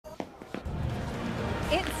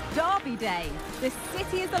derby day. The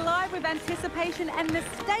city is alive with anticipation and the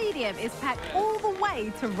stadium is packed all the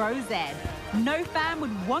way to Rose End. No fan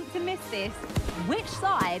would want to miss this. Which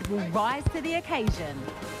side will rise to the occasion?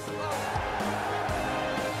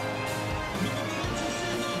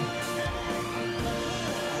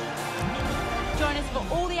 Join us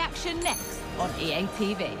for all the action next on EA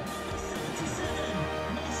TV.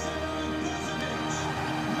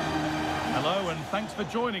 Hello and thanks for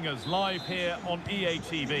joining us live here on EA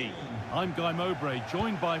TV. I'm Guy Mowbray,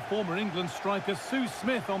 joined by former England striker Sue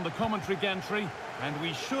Smith on the commentary gantry, and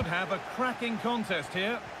we should have a cracking contest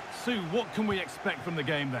here. Sue, what can we expect from the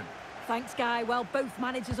game then? Thanks, Guy. Well, both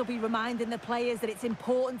managers will be reminding the players that it's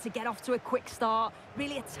important to get off to a quick start,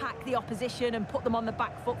 really attack the opposition and put them on the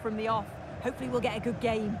back foot from the off. Hopefully we'll get a good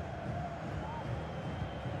game.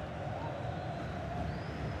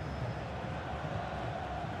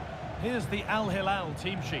 Here's the Al Hilal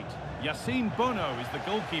team sheet. Yassine Bono is the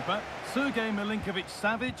goalkeeper. Sergej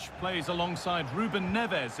Milinkovic-Savic plays alongside Ruben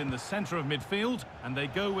Neves in the centre of midfield, and they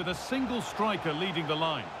go with a single striker leading the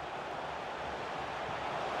line.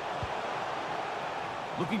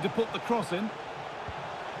 Looking to put the cross in.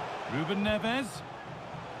 Ruben Neves.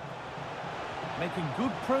 Making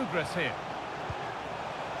good progress here.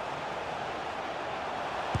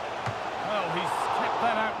 Well, he's kept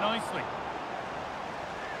that out nicely.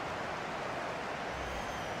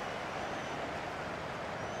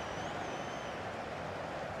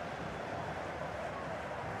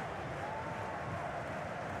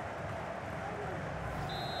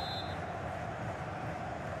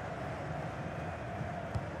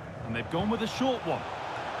 And they've gone with a short one.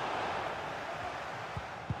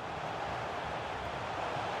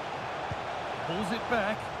 Pulls it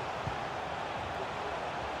back.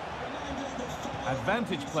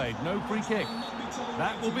 Advantage played, no free kick.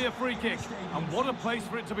 That will be a free kick, and what a place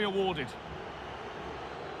for it to be awarded.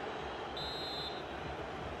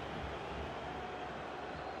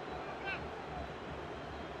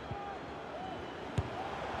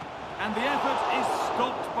 And the effort is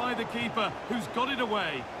stopped by the keeper, who's got it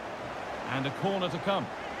away. And a corner to come.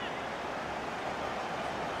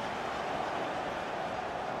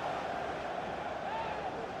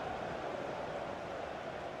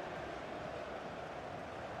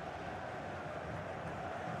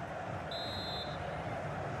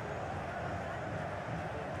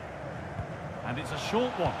 And it's a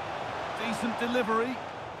short one. Decent delivery.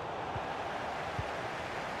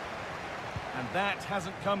 And that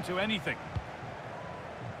hasn't come to anything.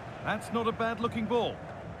 That's not a bad-looking ball.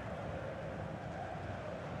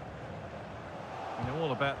 We know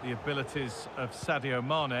all about the abilities of Sadio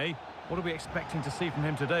Mane. What are we expecting to see from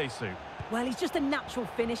him today, Sue? Well, he's just a natural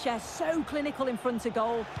finisher, so clinical in front of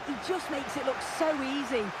goal. He just makes it look so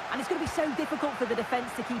easy, and it's going to be so difficult for the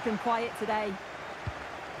defence to keep him quiet today.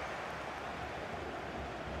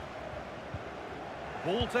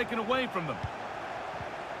 Ball taken away from them.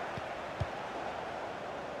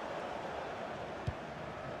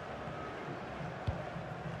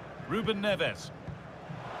 Ruben Neves.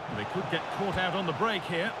 They could get caught out on the break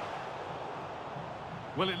here.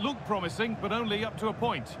 Well, it looked promising, but only up to a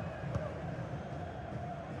point.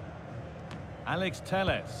 Alex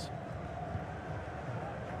Telles.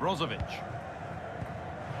 Brozovic.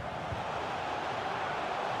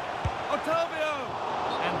 Otavio!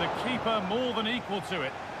 And the keeper more than equal to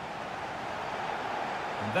it.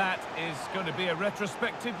 And that is going to be a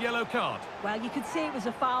retrospective yellow card. Well, you could see it was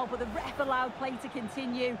a foul, but the ref allowed play to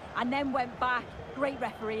continue and then went back. Great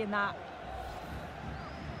referee in that.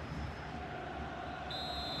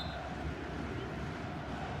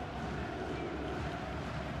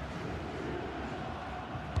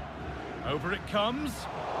 Over it comes,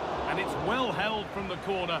 and it's well held from the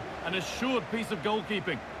corner, an assured piece of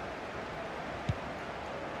goalkeeping.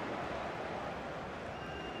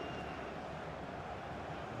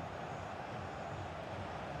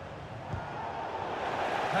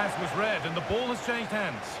 Pass was read, and the ball has changed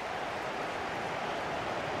hands.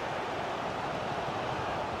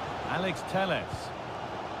 Alex Telles.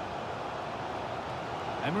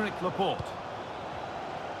 Emerick Laporte.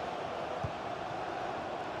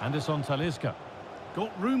 Anderson Talisca.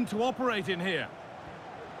 Got room to operate in here.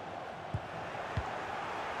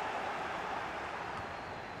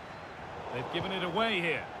 They've given it away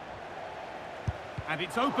here. And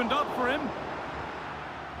it's opened up for him.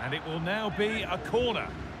 And it will now be a corner.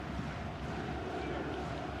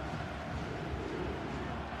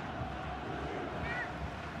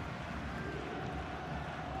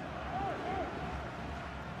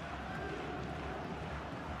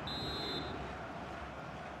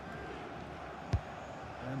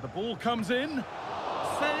 And the ball comes in.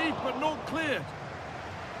 Saved, but not cleared.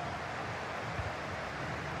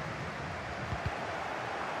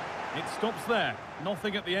 It stops there.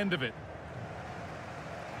 Nothing at the end of it.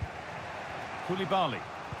 Koulibaly.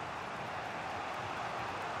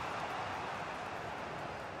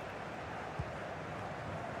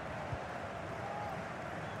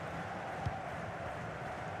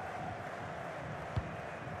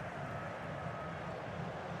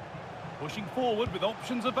 Pushing forward with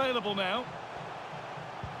options available now.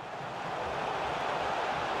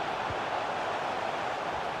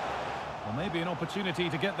 Well, maybe an opportunity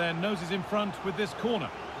to get their noses in front with this corner.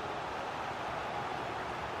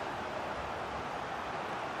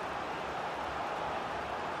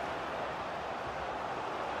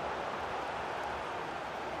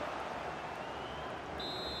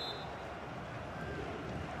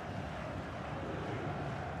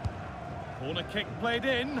 Corner kick played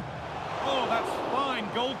in. Oh, that's fine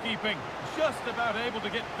goalkeeping. Just about able to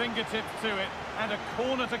get fingertips to it. And a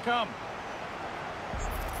corner to come.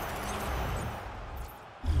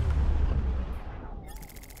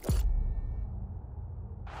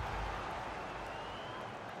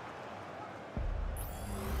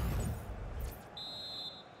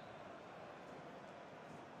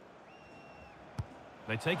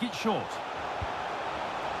 They take it short.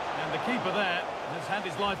 And the keeper there has had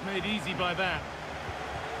his life made easy by that.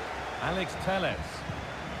 Alex Telles.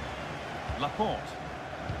 Laporte.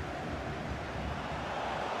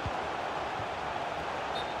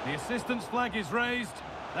 The assistant's flag is raised.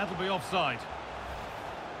 That'll be offside.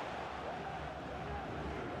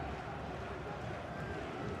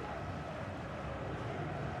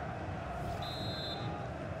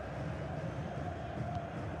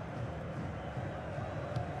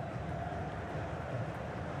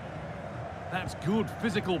 That's good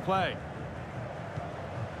physical play.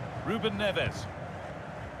 Ruben Neves.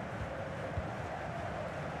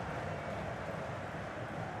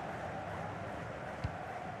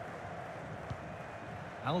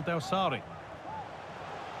 Al-Dawsari.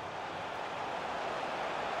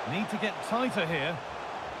 Need to get tighter here.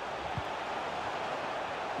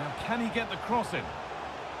 Now, can he get the cross in?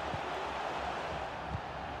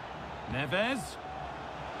 Neves.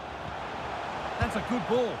 That's a good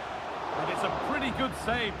ball. And it's a pretty good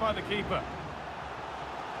save by the keeper.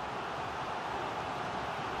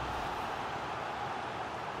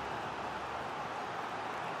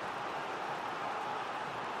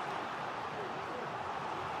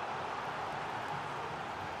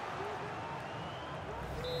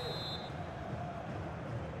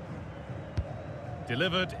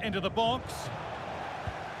 Delivered into the box.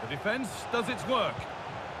 The defence does its work.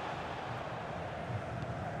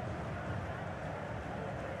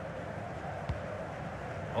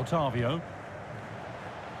 Otavio.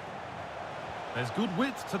 There's good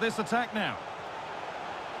width to this attack now.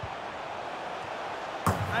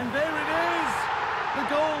 And there it is! The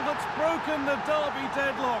goal that's broken the derby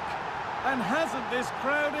deadlock. And hasn't this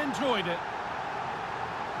crowd enjoyed it?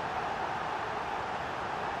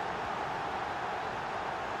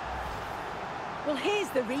 Well, here's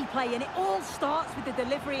the replay, and it all starts with the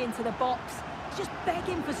delivery into the box. He's just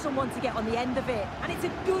begging for someone to get on the end of it. And it's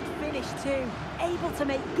a good finish too, able to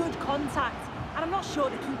make good contact. And I'm not sure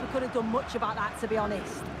the keeper could have done much about that, to be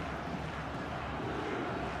honest.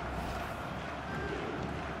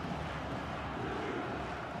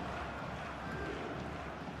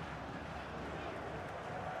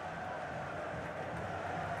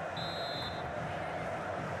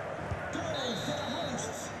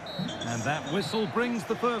 And that whistle brings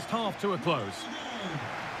the first half to a close.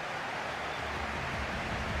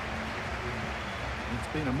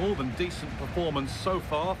 It's been a more than decent performance so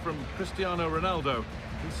far from Cristiano Ronaldo.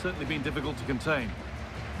 He's certainly been difficult to contain.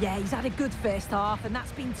 Yeah, he's had a good first half, and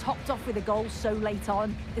that's been topped off with a goal so late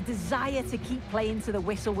on. The desire to keep playing to the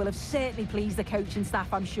whistle will have certainly pleased the coaching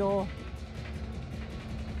staff, I'm sure.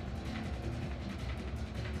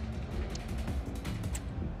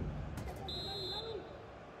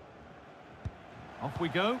 Off we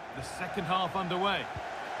go, the second half underway.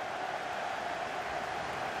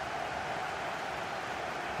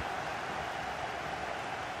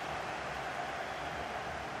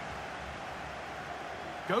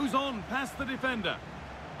 Goes on past the defender.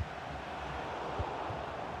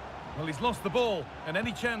 Well, he's lost the ball, and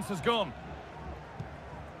any chance has gone.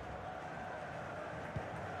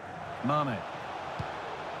 Mane.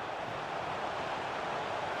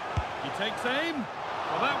 He takes aim.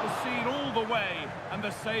 Well, that was seen all the way, and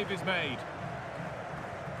the save is made.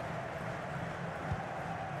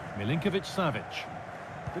 Milinkovic-Savic.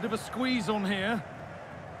 Bit of a squeeze on here.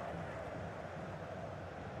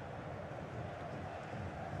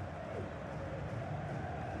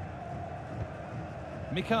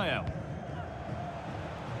 Mikhail.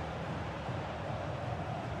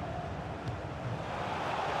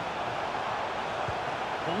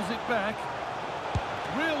 Pulls it back.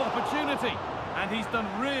 Real opportunity. And he's done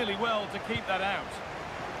really well to keep that out.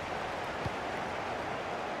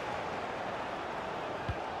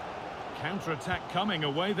 Counter-attack coming,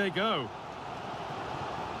 away they go.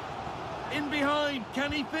 In behind,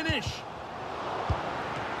 can he finish?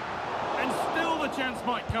 And still the chance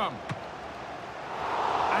might come.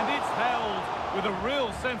 And it's held with a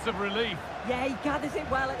real sense of relief. Yeah, he gathers it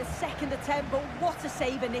well at the second attempt, but what a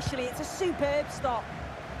save initially. It's a superb stop.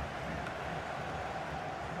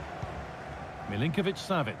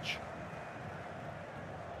 Milinkovic-Savic.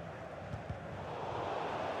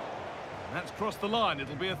 That's crossed the line,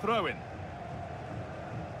 it'll be a throw-in.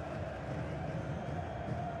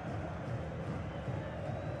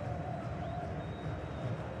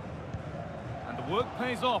 And the work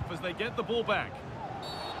pays off as they get the ball back.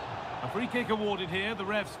 A free kick awarded here, the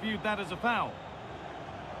refs viewed that as a foul.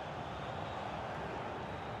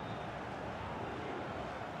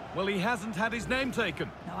 Well, he hasn't had his name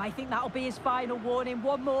taken. No, I think that'll be his final warning.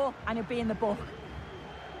 One more, and he'll be in the book.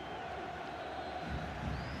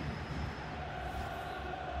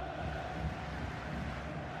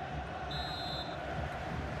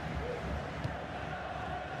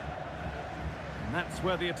 And that's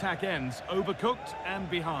where the attack ends, overcooked and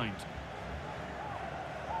behind.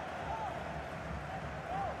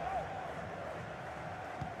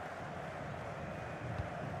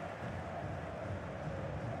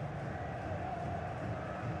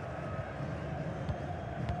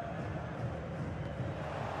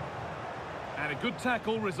 And a good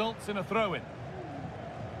tackle results in a throw-in.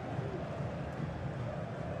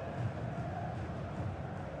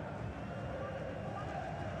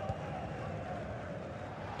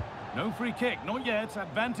 No free kick, not yet.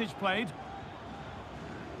 Advantage played.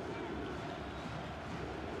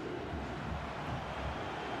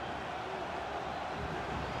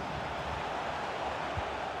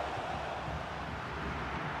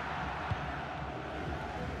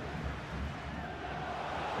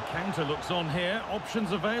 Counter looks on here,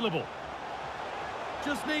 options available.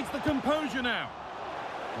 Just needs the composure now.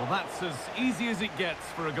 Well, that's as easy as it gets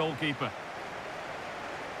for a goalkeeper.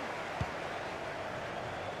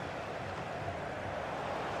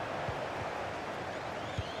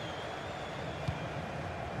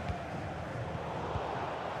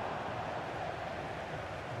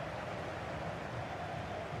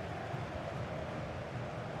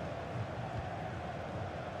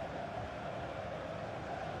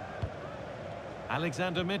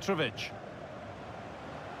 Alexander Mitrovic.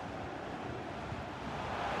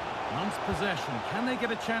 Once possession, can they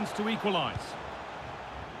get a chance to equalise?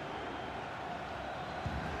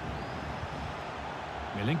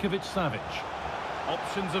 Milinkovic-Savic.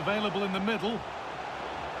 Options available in the middle.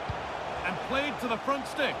 And played to the front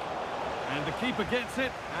stick. And the keeper gets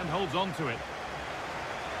it and holds on to it.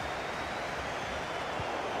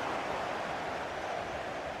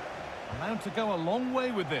 Allowed to go a long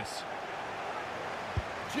way with this.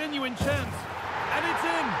 Genuine chance, and it's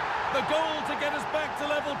in! The goal to get us back to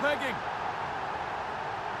level pegging.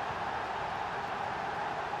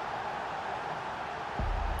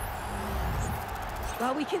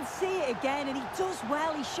 Well, we can see it again, and he does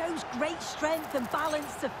well. He shows great strength and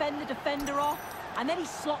balance to fend the defender off, and then he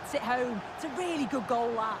slots it home. It's a really good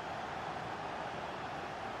goal, that.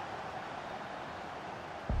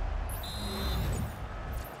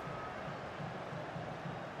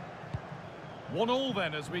 One all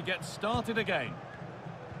then as we get started again.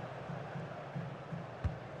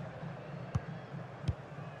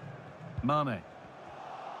 Mane.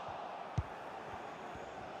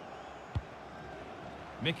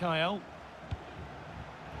 Mikhail.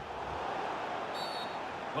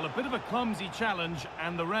 Well, a bit of a clumsy challenge,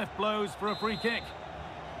 and the ref blows for a free kick.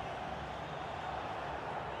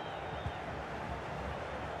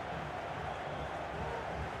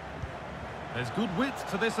 There's good width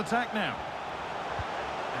to this attack now.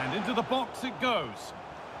 And into the box it goes.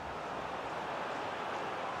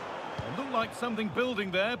 It looked like something building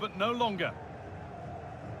there, but no longer.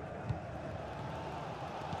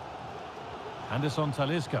 Anderson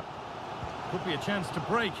Talisca. Could be a chance to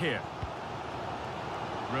break here.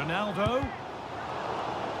 Ronaldo.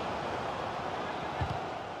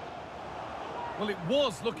 Well, it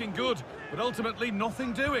was looking good, but ultimately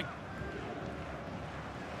nothing doing.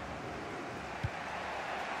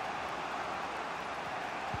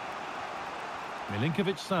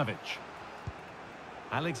 Milinkovic-Savic.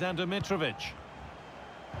 Alexander Mitrovic.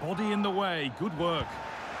 Body in the way, good work.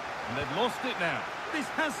 And they've lost it now. This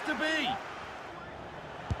has to be.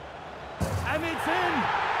 And it's in!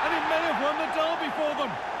 And it may have won the derby for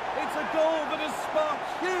them. It's a goal that has sparked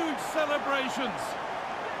huge celebrations.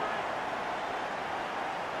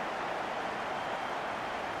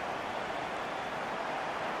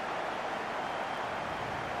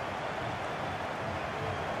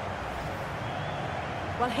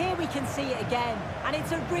 Well, here we can see it again, and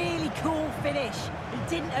it's a really cool finish. He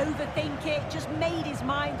didn't overthink it, just made his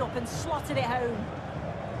mind up and slotted it home.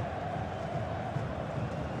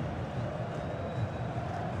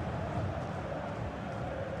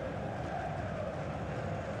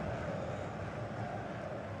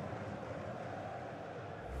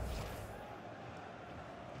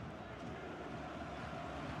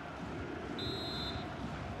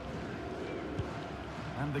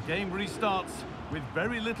 And the game restarts with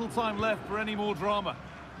very little time left for any more drama.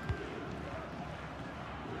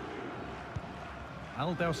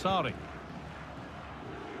 Al-Dawsari.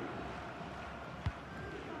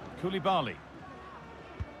 Koulibaly.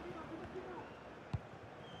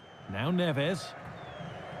 Now Neves.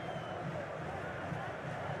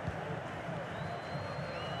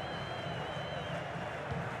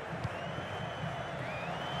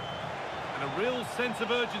 And a real sense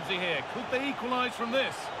of urgency here. Could they equalise from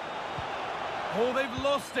this? Oh, they've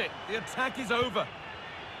lost it. The attack is over.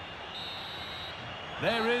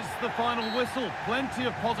 There is the final whistle. Plenty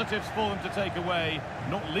of positives for them to take away,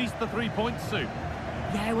 not least the 3 points, Sue.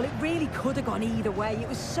 Yeah, well, it really could have gone either way. It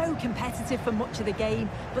was so competitive for much of the game,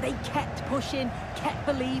 but they kept pushing, kept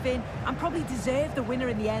believing, and probably deserved the winner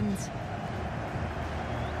in the end.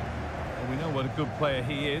 Well, we know what a good player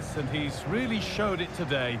he is, and he's really showed it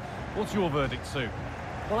today. What's your verdict, Sue?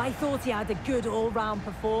 Well, I thought he had a good all-round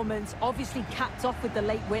performance, obviously capped off with the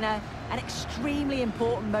late winner, an extremely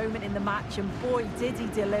important moment in the match, and boy, did he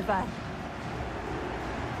deliver.